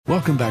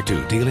Welcome back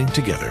to Dealing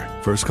Together.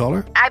 First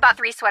caller? I bought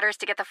 3 sweaters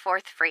to get the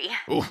 4th free.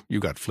 Oh, you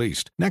got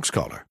fleeced. Next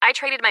caller? I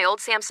traded my old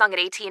Samsung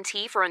at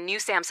AT&T for a new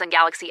Samsung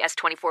Galaxy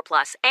S24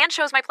 Plus and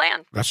chose my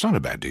plan. That's not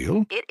a bad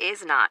deal. It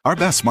is not. Our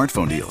best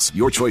smartphone deals.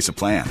 Your choice of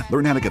plan.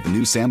 Learn how to get the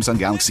new Samsung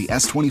Galaxy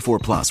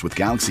S24 Plus with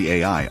Galaxy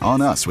AI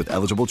on us with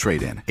eligible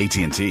trade-in.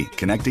 AT&T.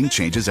 Connecting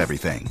changes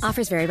everything.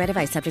 Offers vary by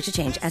device. Subject to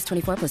change.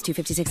 S24 plus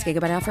 256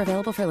 gigabyte offer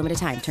available for a limited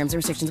time. Terms and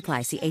restrictions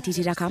apply. See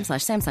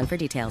att.com/Samsung for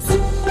details.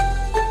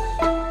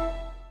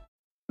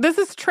 This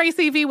is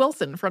Tracy V.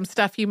 Wilson from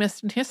Stuff You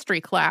Missed in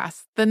History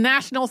class. The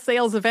national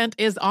sales event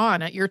is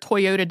on at your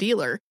Toyota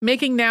dealer,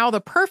 making now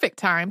the perfect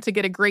time to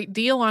get a great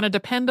deal on a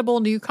dependable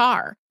new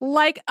car.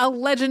 Like a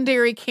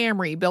legendary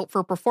Camry built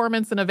for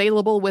performance and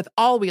available with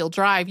all-wheel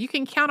drive, you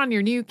can count on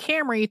your new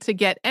Camry to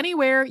get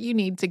anywhere you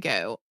need to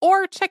go.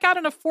 Or check out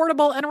an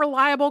affordable and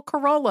reliable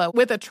Corolla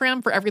with a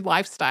trim for every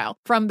lifestyle.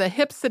 From the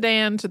hip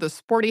sedan to the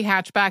sporty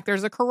hatchback,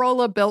 there's a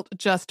Corolla built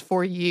just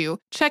for you.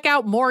 Check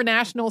out more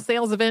national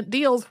sales event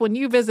deals when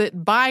you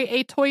visit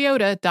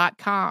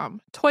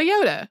buyatoyota.com.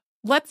 Toyota,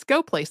 let's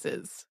go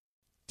places.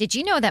 Did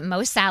you know that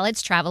most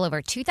salads travel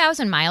over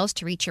 2,000 miles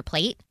to reach your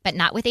plate? But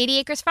not with 80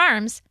 Acres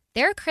Farms.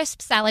 Their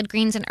crisp salad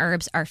greens and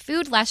herbs are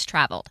food less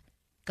traveled,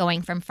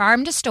 going from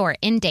farm to store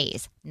in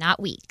days, not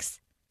weeks.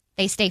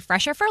 They stay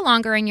fresher for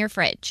longer in your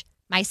fridge.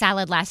 My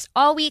salad lasts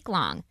all week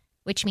long,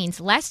 which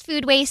means less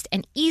food waste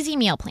and easy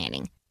meal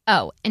planning.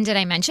 Oh, and did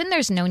I mention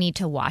there's no need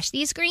to wash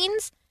these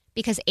greens?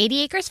 Because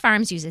 80 Acres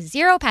Farms uses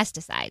 0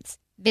 pesticides.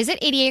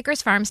 Visit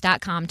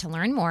 80acresfarms.com to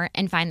learn more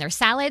and find their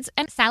salads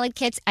and salad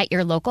kits at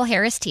your local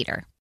Harris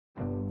Teeter.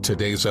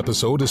 Today's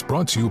episode is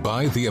brought to you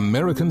by the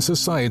American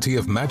Society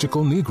of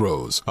Magical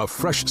Negroes, a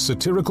fresh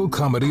satirical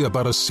comedy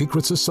about a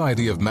secret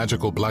society of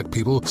magical black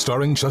people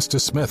starring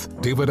Justice Smith,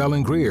 David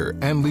Allen Greer,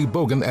 Ann Lee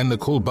Bogan, and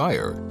Nicole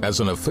Byer.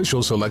 As an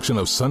official selection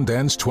of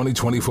Sundance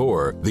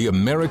 2024, the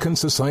American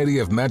Society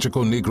of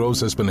Magical Negroes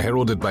has been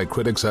heralded by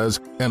critics as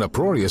an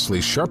uproariously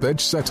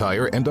sharp-edged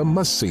satire and a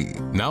must-see.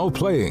 Now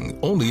playing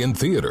only in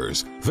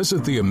theaters.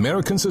 Visit the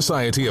American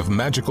Society of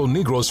Magical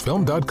Negroes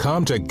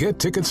Film.com to get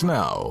tickets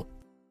now.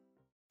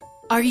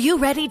 Are you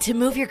ready to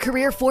move your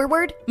career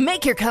forward?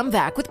 Make your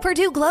comeback with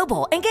Purdue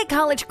Global and get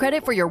college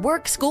credit for your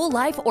work, school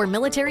life, or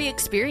military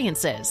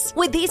experiences.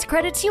 With these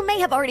credits, you may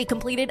have already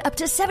completed up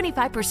to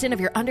 75% of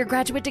your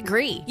undergraduate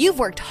degree. You've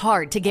worked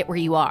hard to get where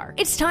you are.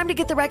 It's time to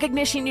get the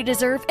recognition you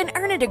deserve and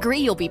earn a degree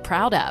you'll be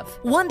proud of.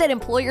 One that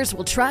employers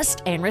will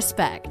trust and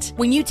respect.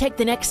 When you take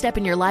the next step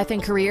in your life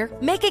and career,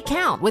 make it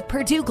count with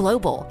Purdue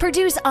Global,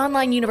 Purdue's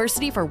online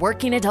university for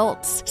working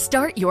adults.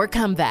 Start your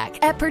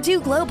comeback at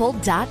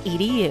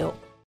purdueglobal.edu.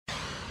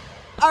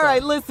 All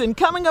right, listen,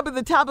 coming up at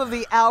the top of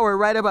the hour,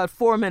 right about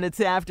 4 minutes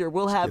after,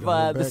 we'll have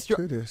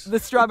the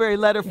strawberry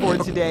letter for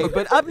today.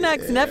 But up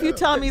next, Nephew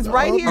Tommy's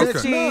right here,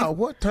 Steve. No,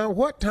 what time?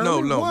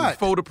 No, what?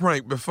 before the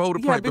prank.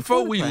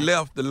 Before we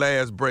left the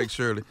last break,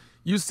 Shirley,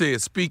 you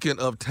said, speaking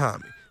of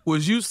Tommy.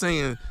 Was you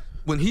saying,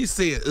 when he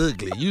said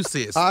ugly, you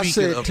said,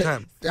 speaking of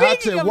Tommy. I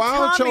said,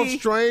 why don't your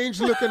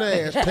strange-looking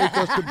ass take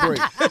us to break?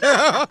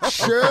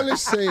 Shirley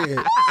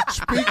said,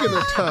 speaking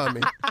of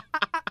Tommy.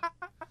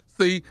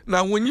 See,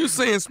 now when you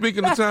saying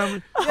speaking of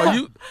Tommy, are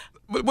you?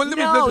 But let me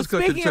just cut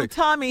to the speaking of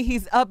Tommy,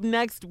 he's up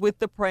next with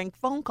the prank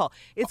phone call.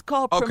 It's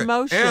called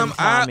promotion. Am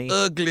Tommy. I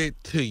ugly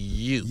to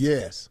you?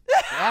 Yes,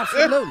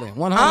 absolutely,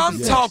 100%. I'm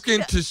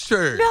talking to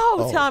Shirley.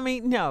 No, Tommy,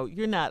 no,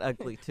 you're not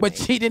ugly to me. But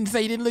she didn't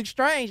say you didn't look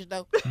strange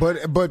though.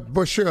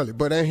 But Shirley,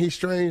 ain't he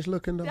strange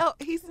looking though? No,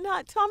 he's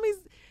not.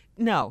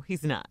 No,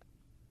 he's not.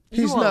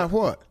 He's not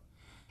what?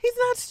 He's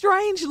not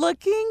strange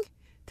looking.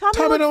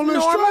 Tommy don't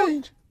look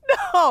strange.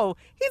 No,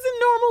 he's a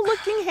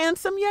normal-looking,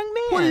 handsome young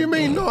man. What do you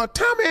mean, no?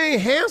 Tommy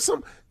ain't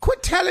handsome.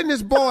 Quit telling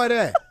this boy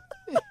that.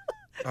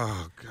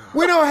 Oh, God.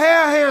 We don't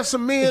have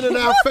handsome men in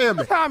our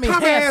family. Tommy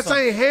ass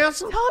ain't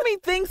handsome. Tommy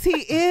thinks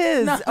he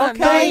is, no, okay?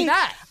 No, he's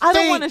not. I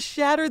don't want to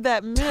shatter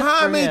that myth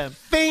Tommy for him.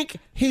 think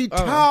he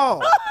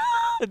tall.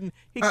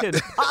 He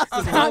couldn't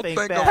possibly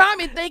think that.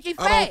 Tommy think he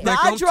fat. Now,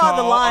 I draw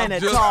the line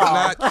at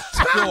tall.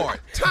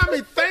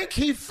 Tommy think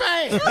he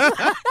fat.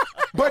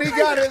 But he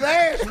got his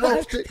ass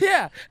roasted.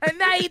 Yeah, and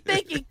now he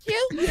think he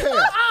cute? Yeah.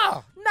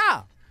 Oh,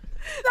 no.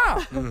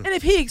 And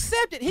if he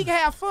accept it, he can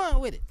have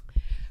fun with it.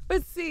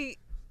 But see,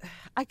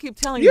 I keep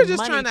telling you, you're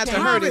just trying not to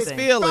hurt his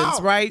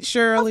feelings, right,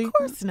 Shirley? Of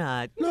course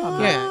not. No,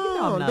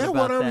 I'm not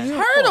about that.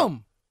 Hurt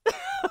him.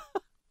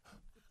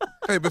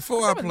 Hey,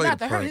 before I play the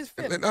prank,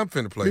 I'm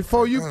finna play.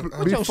 Before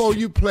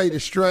you play the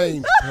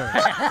strange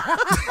prank.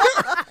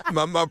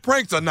 my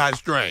pranks are not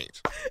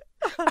strange.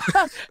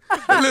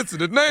 Listen,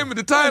 the name of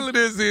the title of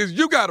this is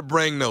You Gotta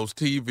Bring Those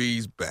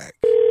TVs Back.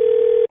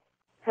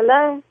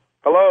 Hello?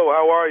 Hello,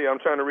 how are you? I'm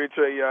trying to reach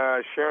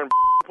a Sharon,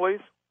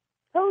 please.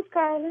 Who's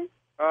calling?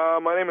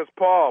 My name is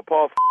Paul.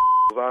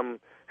 I'm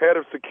head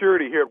of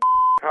security here.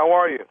 How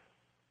are you?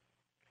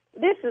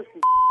 This is.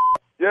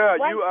 Yeah,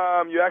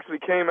 what? you actually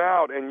came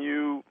out and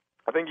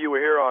I think you were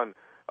here on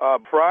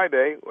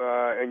Friday,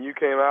 and you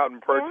came out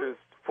and purchased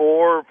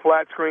 4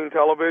 flat screen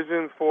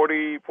televisions,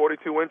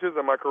 42 inches.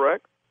 Am I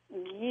correct?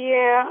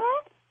 Yeah.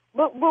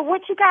 But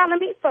what you calling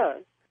me for?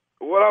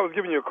 What I was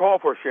giving you a call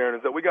for, Sharon,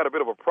 is that we got a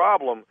bit of a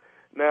problem.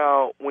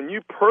 Now, when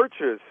you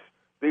purchase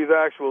these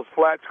actual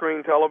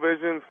flat-screen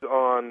televisions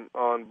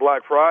on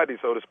Black Friday,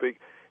 so to speak,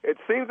 it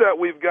seems that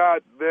we've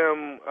got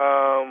them,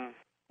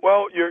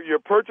 your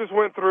purchase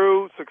went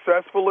through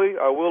successfully.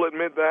 I will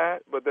admit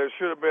that, but there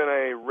should have been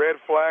a red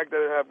flag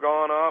that have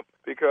gone up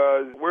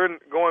because we're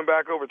going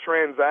back over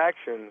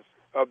transactions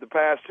of the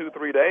past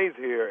 2-3 days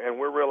here, and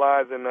we're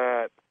realizing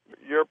that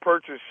your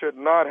purchase should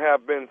not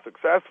have been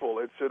successful.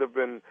 It should have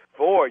been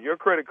void. Your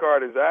credit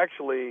card is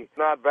actually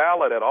not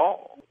valid at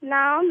all.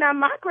 No, not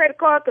my credit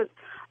card, because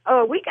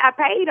we got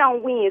paid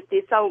on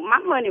Wednesday, so my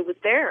money was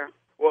there.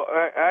 Well,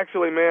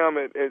 actually, ma'am,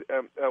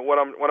 what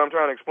I'm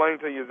trying to explain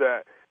to you is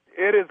that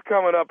it is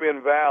coming up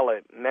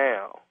invalid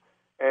now,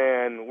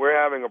 and we're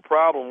having a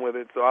problem with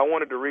it. So I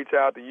wanted to reach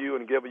out to you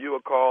and give you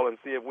a call and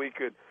see if we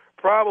could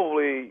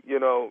probably,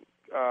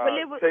 Well,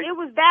 it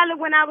was valid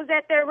when I was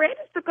at their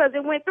register because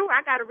it went through.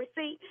 I got a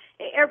receipt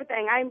and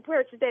everything. I even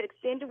purchased that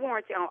extended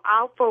warranty on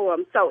all 4 of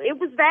them. So it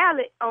was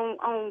valid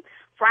on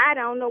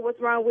Friday. I don't know what's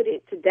wrong with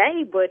it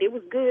today, but it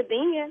was good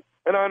then.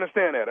 And I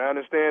understand that.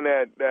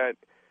 that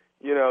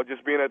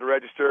just being at the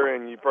register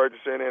and you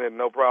purchasing it and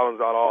no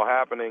problems at all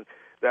happening,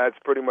 that's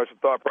pretty much the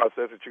thought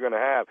process that you're going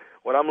to have.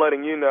 What I'm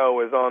letting you know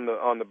is on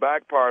the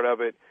back part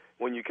of it,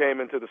 when you came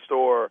into the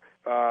store,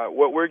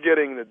 what we're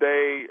getting the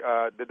day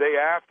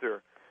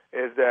after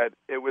is that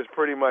it was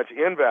pretty much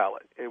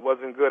invalid. It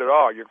wasn't good at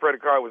all. Your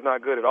credit card was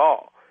not good at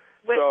all.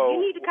 But so,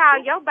 you need to call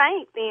your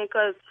bank then,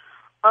 because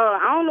I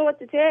don't know what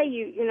to tell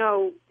you.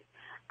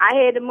 I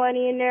had the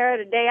money in there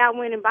the day I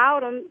went and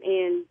bought them,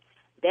 and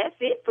that's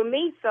it for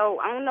me. So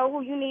I don't know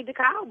who you need to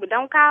call, but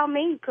don't call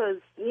me because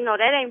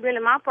that ain't really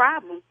my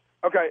problem.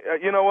 Okay,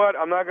 you know what?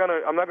 I'm not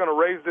gonna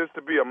raise this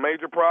to be a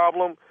major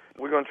problem.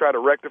 We're gonna try to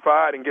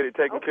rectify it and get it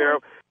taken care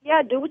of.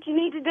 Yeah, do what you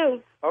need to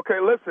do. Okay,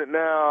 listen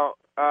now.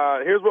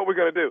 Here's what we're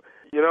going to do.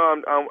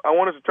 I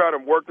want us to try to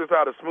work this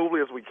out as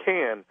smoothly as we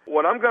can.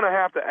 What I'm going to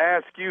have to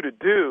ask you to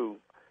do,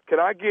 can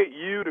I get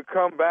you to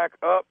come back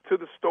up to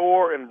the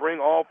store and bring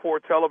all 4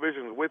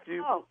 televisions with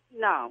you? Oh,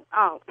 no.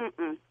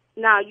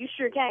 No, you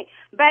sure can't.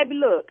 Baby,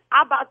 look,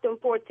 I bought them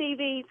 4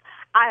 TVs.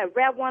 I have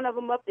wrapped one of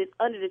them up that's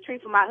under the tree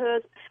for my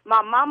husband.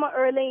 My mama,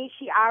 Earlene,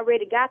 she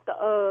already got the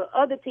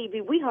other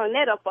TV. We hung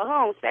that up for her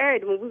on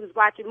Saturday when we was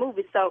watching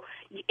movies. So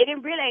it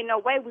really ain't no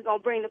way we're going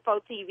to bring the 4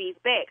 TVs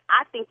back.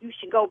 I think you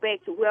should go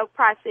back to whoever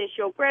processed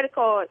your credit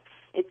card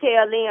and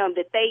tell them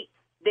that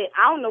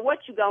I don't know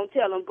what you're going to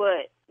tell them,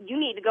 but you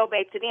need to go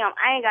back to them.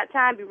 I ain't got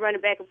time to be running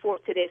back and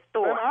forth to that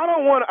store. And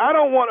I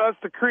don't want us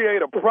to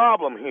create a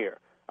problem here.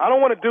 I don't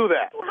want to do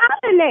that.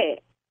 Hollering that.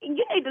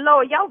 You need to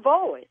lower your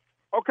voice.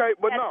 Okay,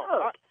 but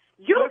no.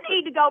 You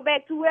need to go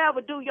back to whoever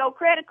do your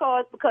credit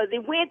cards because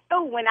it went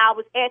through when I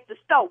was at the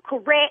store,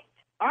 correct?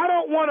 I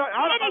don't want to.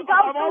 Did it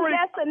go through,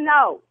 yes or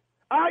no?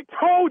 I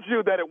told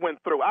you that it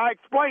went through. I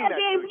explained that.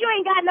 Then you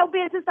ain't got no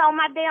business on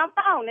my damn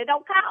phone. And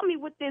don't call me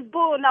with this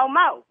bull no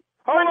more.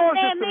 Hold on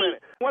just a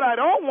minute. What I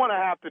don't want to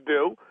have to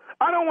do,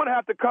 I don't want to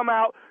have to come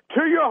out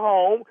to your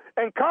home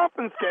and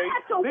confiscate.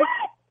 What?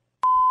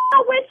 I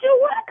wish you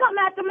would come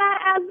out to my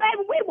house,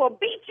 baby. We will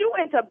beat you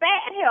into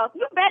bad health.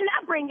 You better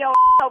not bring your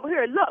over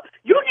here. Look,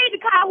 you need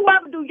to call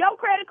whoever do your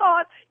credit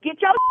cards, get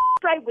your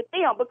straight with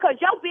them because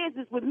your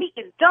business with me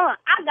is done.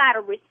 I got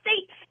a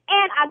receipt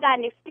and I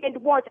got an extended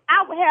warranty.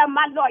 I will have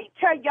my lawyer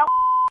tear your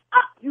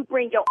up. You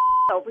bring your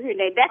over here.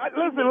 Now,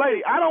 listen,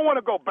 lady, I don't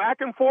want to go back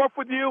and forth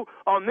with you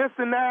on this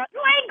and that. You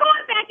ain't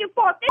going back and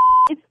forth.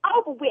 This is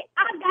over with.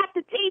 I got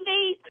the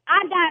TVs.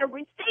 I got a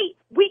receipt.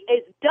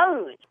 It's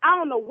done. I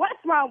don't know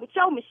what's wrong with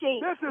your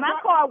machine. My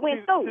car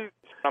went through.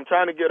 I'm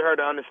trying to get her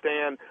to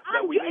understand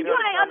that we need her to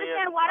come in. You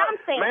ain't understand what I'm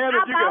saying. Ma'am,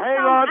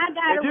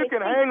 if you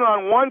can hang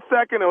on 1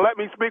 second and let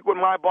me speak with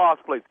my boss,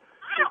 please.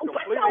 Put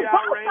your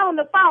boss on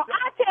the phone.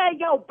 I tell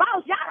your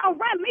boss, y'all don't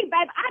run me,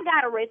 baby. I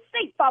got a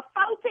receipt for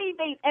 4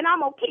 TVs, and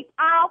I'm going to keep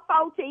all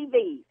 4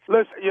 TVs.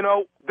 Listen,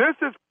 this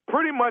is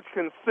pretty much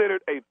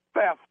considered a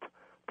theft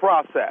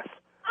process.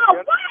 Oh,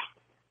 what?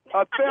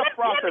 A theft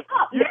process.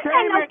 You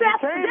came in.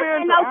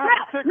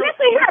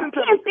 Listen here,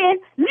 Pimpin.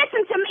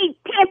 Listen to me,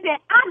 Pimpin.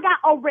 I got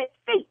a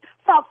receipt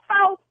for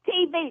 4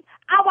 TVs.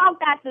 I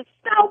walked out the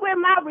store with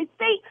my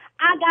receipt.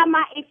 I got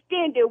my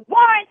extended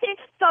warranty.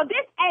 So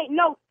this ain't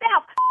no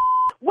theft.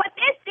 What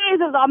this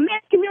is a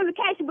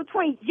miscommunication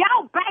between your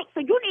bank.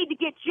 So you need to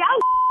get your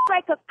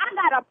straight because I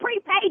got a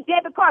prepaid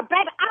debit card,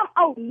 baby. I don't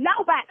owe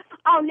nobody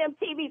on them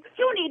TVs.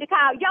 You need to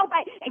call your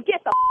bank and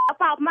get the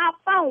off my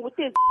phone with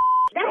this.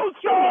 You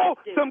stole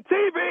some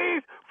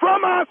TVs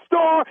from our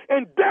store,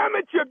 and damn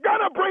it, you're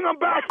gonna bring them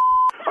back.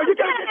 Or you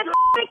gotta get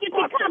you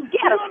can come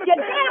get them. You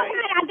damn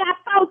right I got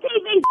 4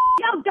 TVs.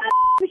 Your dumb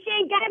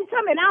machine gave them to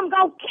me, and I'm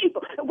gonna keep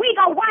them. We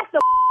gonna watch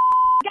the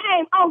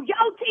game on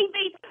your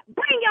TV.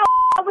 Bring your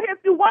over here if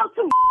you want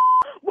to.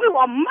 We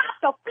will mop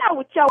the floor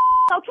with your.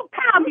 Don't you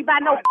call me by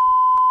no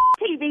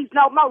TVs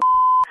no more.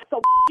 So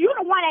you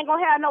the one ain't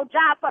gonna have no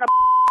job for the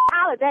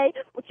holiday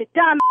with your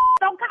dumb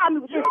Don't call me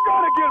with You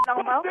gotta get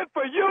busted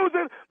for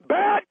using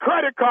bad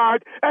credit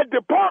cards at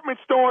department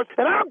stores,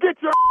 and I'll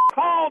get your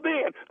hauled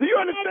in. Do you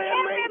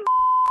understand me?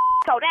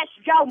 So that's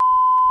your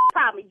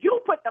Tommy. You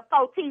put the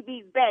 4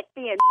 TVs back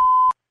then.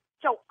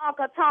 Your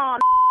Uncle Tom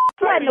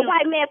threatened the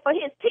white man for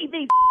his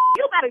TV.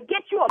 You better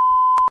get you a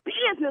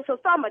business or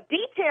some, a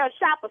detail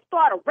shop, or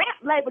start a rap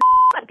label.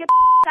 You better get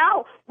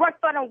out. Work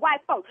for them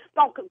white folks.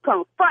 Don't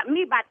confront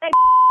me about that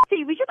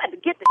TV. You better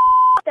get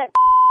that.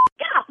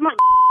 Get off my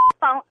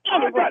phone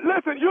anyway.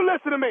 Listen, you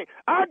listen to me.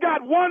 I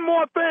got one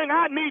more thing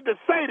I need to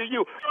say to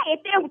you. Hey,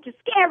 if that what you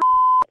scared.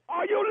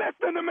 Are you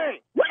listening to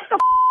me? What the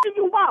do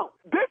you want?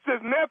 This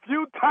is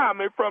Nephew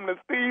Tommy from the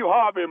Steve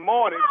Harvey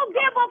Morning. I don't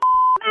give a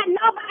about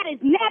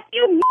nobody's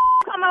nephew.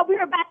 Come over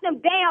here about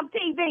them damn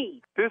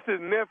TVs. This is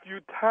Nephew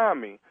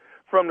Tommy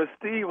from the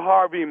Steve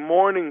Harvey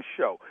Morning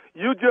Show.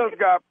 You just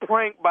got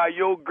pranked by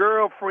your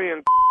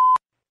girlfriend.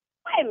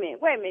 Wait a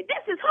minute.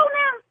 This is who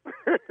now?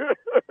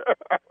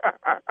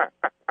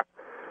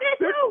 This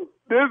who?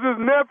 This is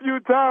Nephew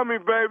Tommy,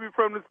 baby,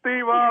 from the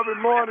Steve Harvey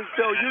Morning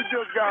Show. You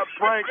just got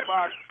pranked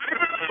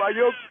by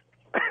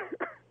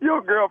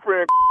your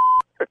girlfriend.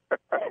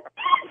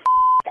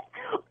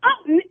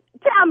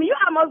 Tommy, you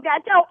almost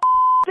got your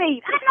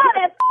feet. I know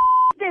that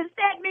just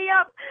set me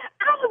up.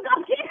 I was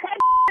going to get that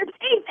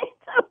TV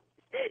too.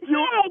 You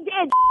ain't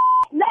dead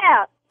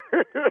now.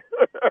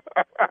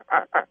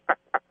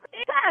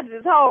 Times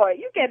is hard.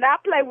 You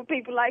cannot play with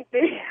people like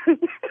this.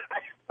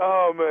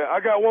 Oh, man. I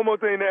got one more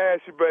thing to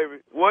ask you,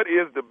 baby. What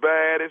is the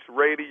baddest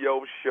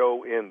radio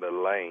show in the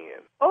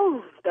land?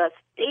 Oh, the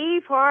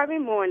Steve Harvey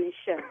Morning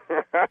Show.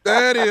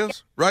 There it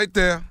is. Right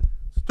there.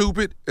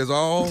 Stupid as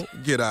all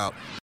get out.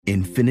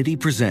 Infiniti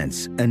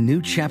presents a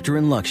new chapter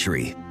in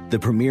luxury. The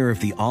premiere of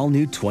the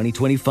all-new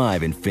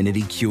 2025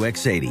 Infiniti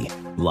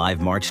QX80.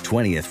 Live March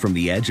 20th from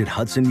the Edge at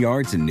Hudson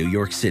Yards in New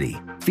York City.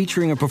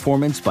 Featuring a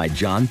performance by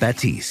John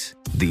Batiste.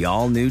 The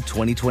all-new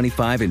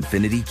 2025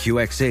 Infiniti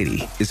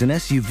QX80 is an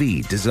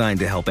SUV designed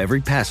to help every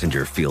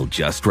passenger feel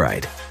just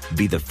right.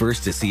 Be the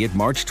first to see it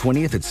March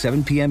 20th at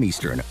 7 p.m.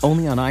 Eastern,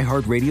 only on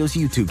iHeartRadio's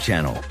YouTube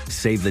channel.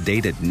 Save the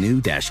date at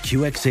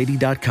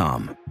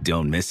new-QX80.com.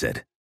 Don't miss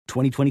it.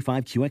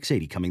 2025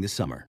 QX80 coming this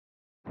summer.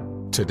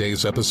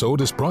 Today's episode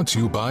is brought to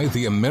you by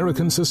the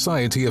American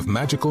Society of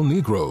Magical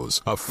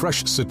Negroes, a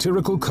fresh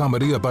satirical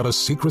comedy about a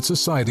secret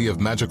society of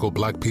magical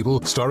black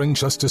people starring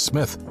Justice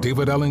Smith,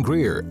 David Allen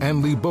Greer,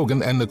 Ann Lee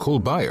Bogan, and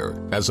Nicole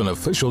Byer. As an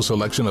official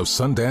selection of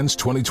Sundance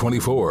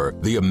 2024,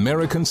 the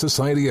American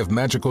Society of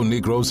Magical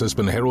Negroes has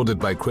been heralded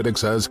by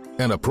critics as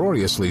an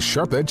uproariously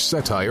sharp-edged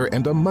satire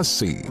and a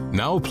must-see.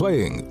 Now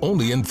playing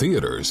only in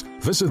theaters.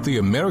 Visit the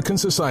American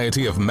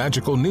Society of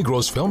Magical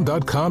Negroes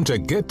Film.com to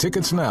get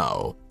tickets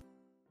now.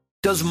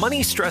 Does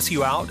money stress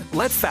you out?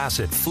 Let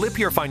Facet flip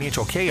your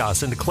financial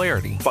chaos into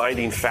clarity.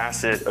 Finding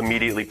Facet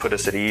immediately put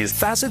us at ease.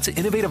 Facet's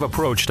innovative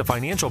approach to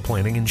financial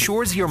planning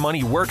ensures your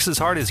money works as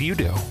hard as you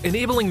do,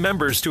 enabling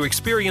members to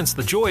experience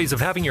the joys of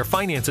having your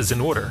finances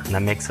in order. And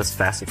that makes us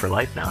Facet for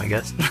life now, I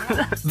guess.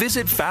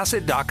 Visit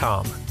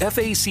Facet.com,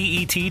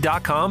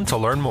 FACET.com to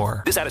learn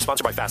more. This ad is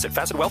sponsored by Facet.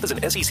 Facet Wealth is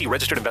an SEC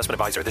registered investment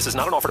advisor. This is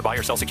not an offer to buy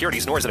or sell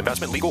securities, nor is it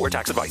investment, legal, or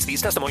tax advice.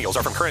 These testimonials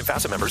are from current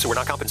Facet members who are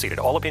not compensated.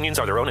 All opinions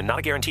are their own and not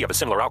a guarantee of a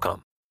similar outcome.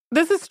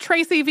 This is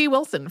Tracy V.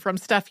 Wilson from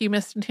Stuff You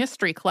Missed in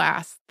History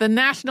class. The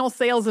national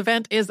sales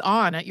event is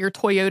on at your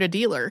Toyota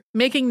dealer,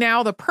 making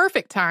now the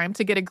perfect time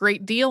to get a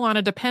great deal on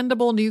a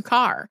dependable new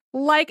car.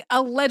 Like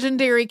a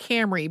legendary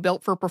Camry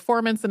built for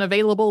performance and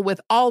available with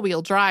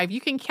all-wheel drive,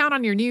 you can count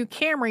on your new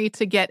Camry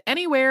to get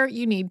anywhere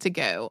you need to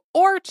go.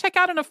 Or check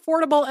out an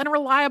affordable and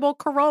reliable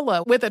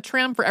Corolla with a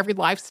trim for every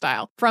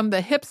lifestyle. From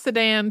the hip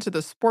sedan to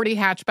the sporty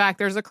hatchback,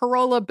 there's a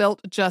Corolla built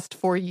just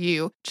for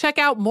you. Check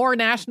out more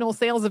national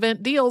sales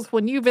event deals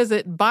when you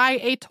visit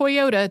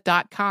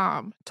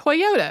buyatoyota.com.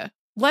 Toyota,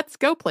 let's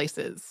go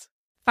places.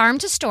 Farm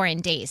to store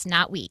in days,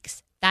 not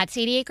weeks. That's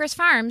 80 Acres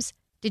Farms.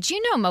 Did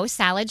you know most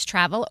salads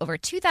travel over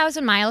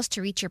 2,000 miles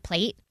to reach your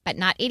plate? But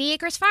not 80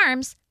 Acres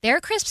Farms. Their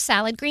crisp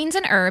salad greens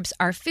and herbs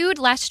are food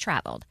less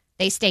traveled.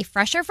 They stay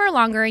fresher for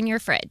longer in your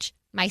fridge.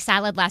 My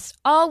salad lasts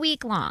all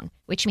week long,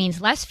 which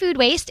means less food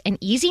waste and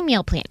easy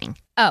meal planning.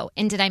 Oh,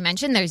 and did I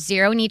mention there's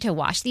zero need to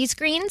wash these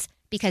greens?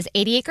 Because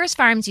 80 Acres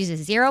Farms uses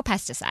zero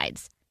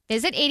pesticides.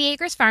 Visit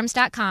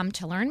 80acresfarms.com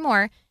to learn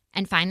more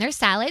and find their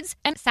salads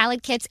and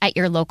salad kits at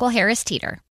your local Harris Teeter.